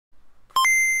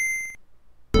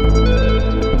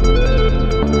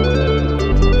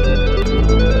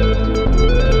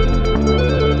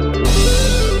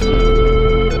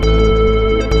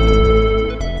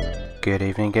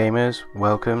gamers,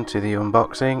 welcome to the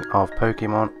unboxing of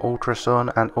Pokemon Ultra Sun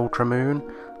and Ultra Moon,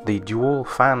 the Dual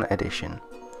Fan Edition.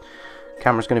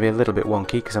 Camera's going to be a little bit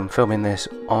wonky because I'm filming this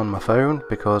on my phone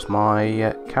because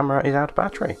my camera is out of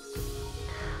battery.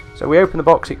 So we open the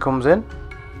box it comes in,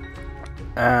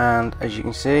 and as you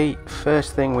can see,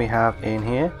 first thing we have in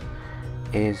here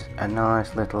is a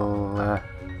nice little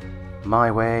My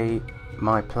Way,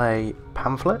 My Play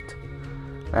pamphlet.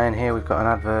 And here we've got an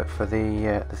advert for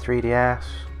the 3DS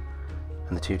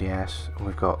and the 2DS.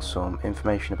 We've got some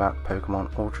information about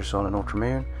Pokemon Ultra Sun and Ultra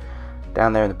Moon.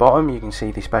 Down there in the bottom you can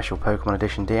see the special Pokemon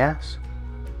Edition DS.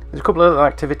 There's a couple of little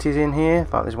activities in here,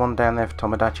 like there's one down there for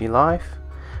Tomodachi Life.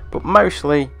 But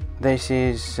mostly this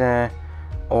is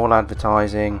all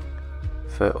advertising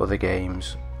for other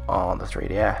games on the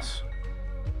 3DS.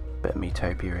 Bit of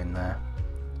Miitopia in there.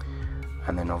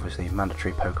 And then obviously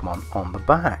mandatory Pokemon on the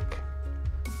back.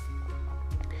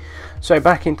 So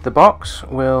back into the box,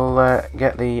 we'll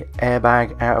get the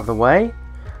airbag out of the way,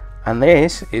 and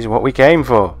this is what we came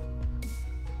for.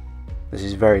 This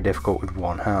is very difficult with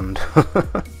one hand.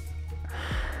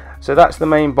 So that's the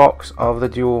main box of the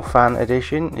Dual Fan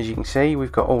Edition. As you can see,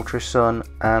 we've got Ultra Sun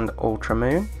and Ultra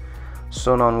Moon.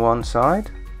 Sun on one side,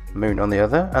 Moon on the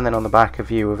other, and then on the back a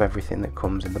view of everything that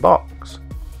comes in the box.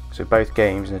 So both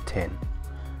games in a tin,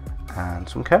 and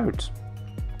some codes.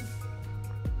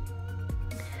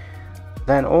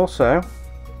 Then also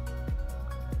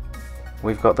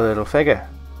we've got the little figure.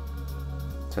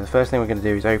 So the first thing we're going to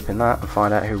do is open that and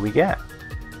find out who we get.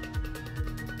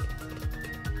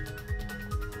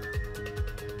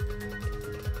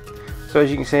 So as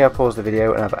you can see, I paused the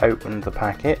video and I've opened the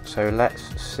packet. So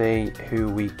let's see who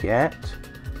we get.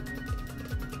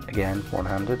 Again,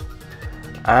 one-handed.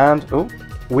 And oh,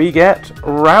 we get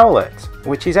Rowlet,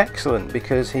 which is excellent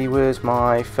because he was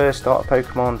my first starter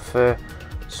Pokemon for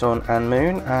Sun and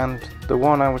Moon, and the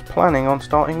one I was planning on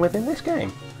starting with in this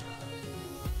game.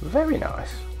 Very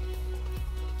nice.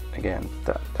 Again,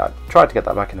 I tried to get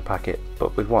that back in the packet,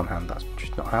 but with one hand that's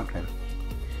just not happening.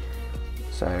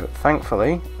 So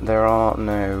thankfully there are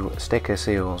no sticker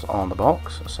seals on the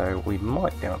box, so we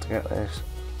might be able to get this.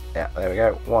 Yeah, there we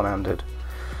go, one-handed.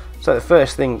 So the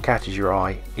first thing that catches your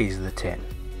eye is the tin.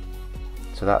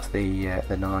 So that's the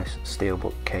nice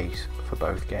steelbook case for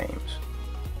both games.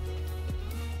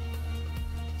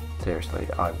 Seriously,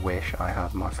 I wish I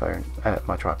had my phone,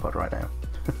 my tripod right now.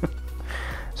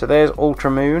 So there's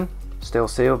Ultra Moon, still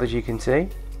sealed as you can see,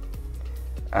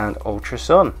 and Ultra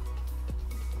Sun.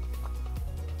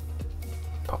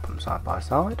 Pop them side by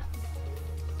side.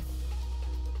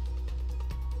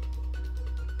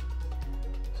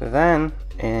 So then,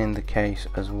 in the case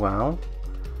as well,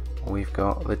 we've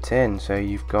got the tin. So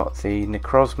you've got the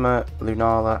Necrozma,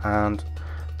 Lunala, and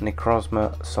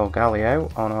Necrozma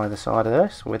Solgaleo on either side of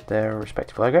this with their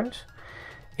respective logos.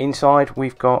 Inside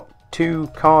we've got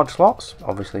 2 card slots,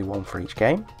 obviously one for each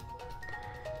game,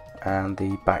 and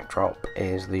the backdrop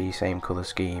is the same colour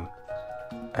scheme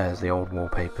as the old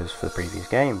wallpapers for the previous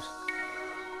games.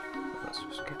 Let's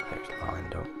just get those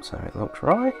lined up so it looks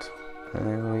right.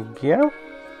 There we go.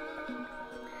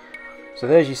 So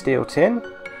there's your steel tin,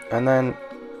 and then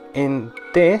in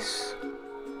this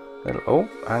little, oh,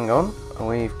 hang on,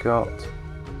 we've got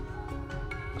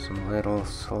some little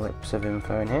slips of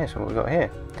info in here. So what we've got here,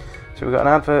 so we've got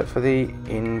an advert for the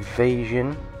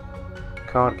Invasion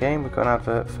card game, we've got an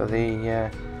advert for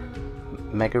the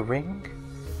Mega Ring.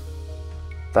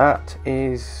 That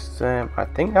is, I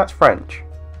think that's French,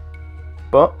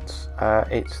 but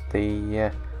it's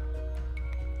the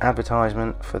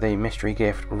advertisement for the mystery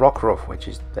gift Rockruff, which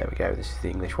is, there we go, this is the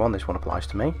English one, this one applies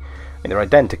to me. I mean, they're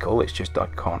identical, it's just I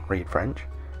can't read French.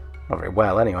 Not very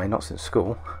well anyway, not since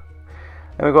school.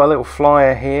 And we've got a little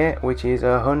flyer here, which is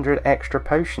 100 extra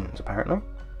potions, apparently.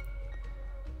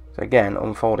 So again,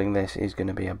 unfolding this is going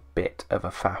to be a bit of a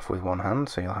faff with one hand,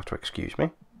 so you'll have to excuse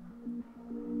me.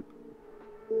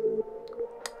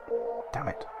 Damn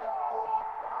it.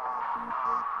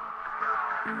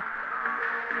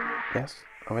 Yes,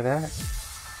 over there.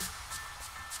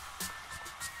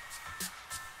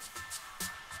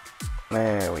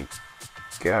 There we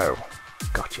go.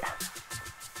 Gotcha.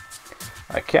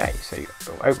 Okay, so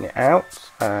we'll open it out,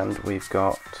 and we've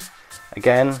got,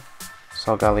 again,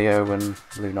 Solgaleo and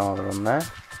Lunala on there.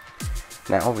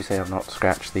 Now, obviously I've not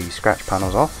scratched the scratch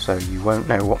panels off, so you won't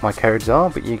know what my codes are,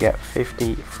 but you get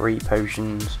 50 free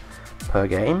potions per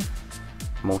game.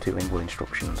 Multilingual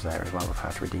instructions there as well of how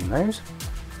to redeem those.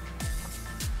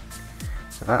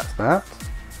 So that's that.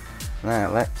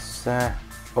 Now let's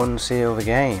unseal the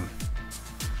game.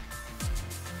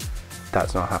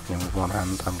 That's not happening with one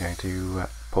hand. I'm going to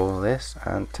pull this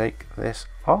and take this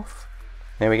off.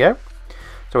 There we go.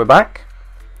 So we're back.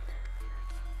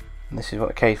 And this is what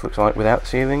the case looks like without the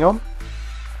sealing on.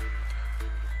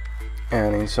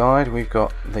 And inside we've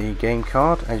got the game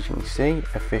card, as you can see,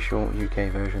 official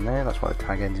UK version there. That's why the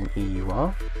tag ends in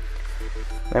EUR.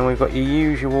 Then we've got your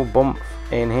usual bump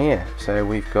in here. So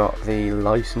we've got the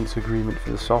license agreement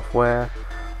for the software,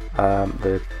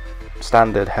 the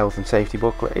standard health and safety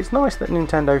booklet. It's nice that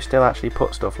Nintendo still actually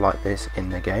put stuff like this in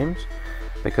their games,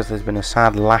 because there's been a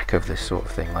sad lack of this sort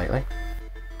of thing lately.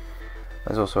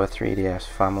 There's also a 3DS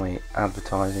family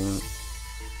advertising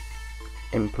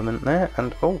implement there,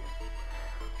 and oh,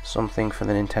 something for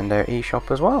the Nintendo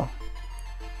eShop as well.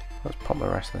 Let's pop the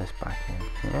rest of this back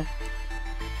in here.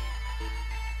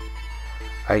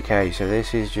 Okay, so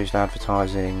this is just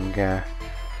advertising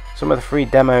some of the free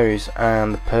demos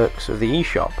and the perks of the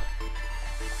eShop.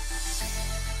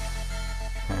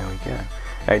 There we go.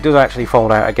 Now, it does actually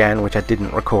fold out again, which I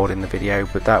didn't record in the video,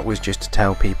 but that was just to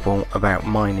tell people about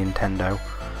my Nintendo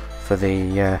for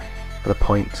the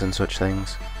points and such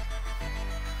things.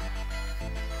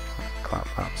 Clap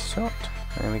that shut.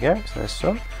 There we go. So there's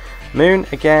some. Moon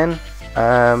again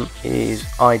is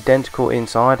identical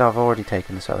inside. I've already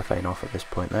taken the cellophane off at this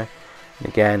point though. And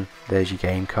again, there's your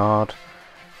game card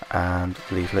and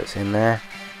leaflets in there,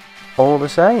 all the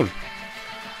same.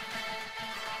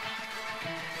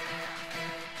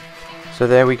 So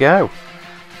there we go,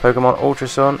 Pokemon Ultra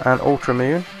Sun and Ultra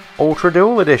Moon Ultra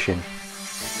Dual Edition.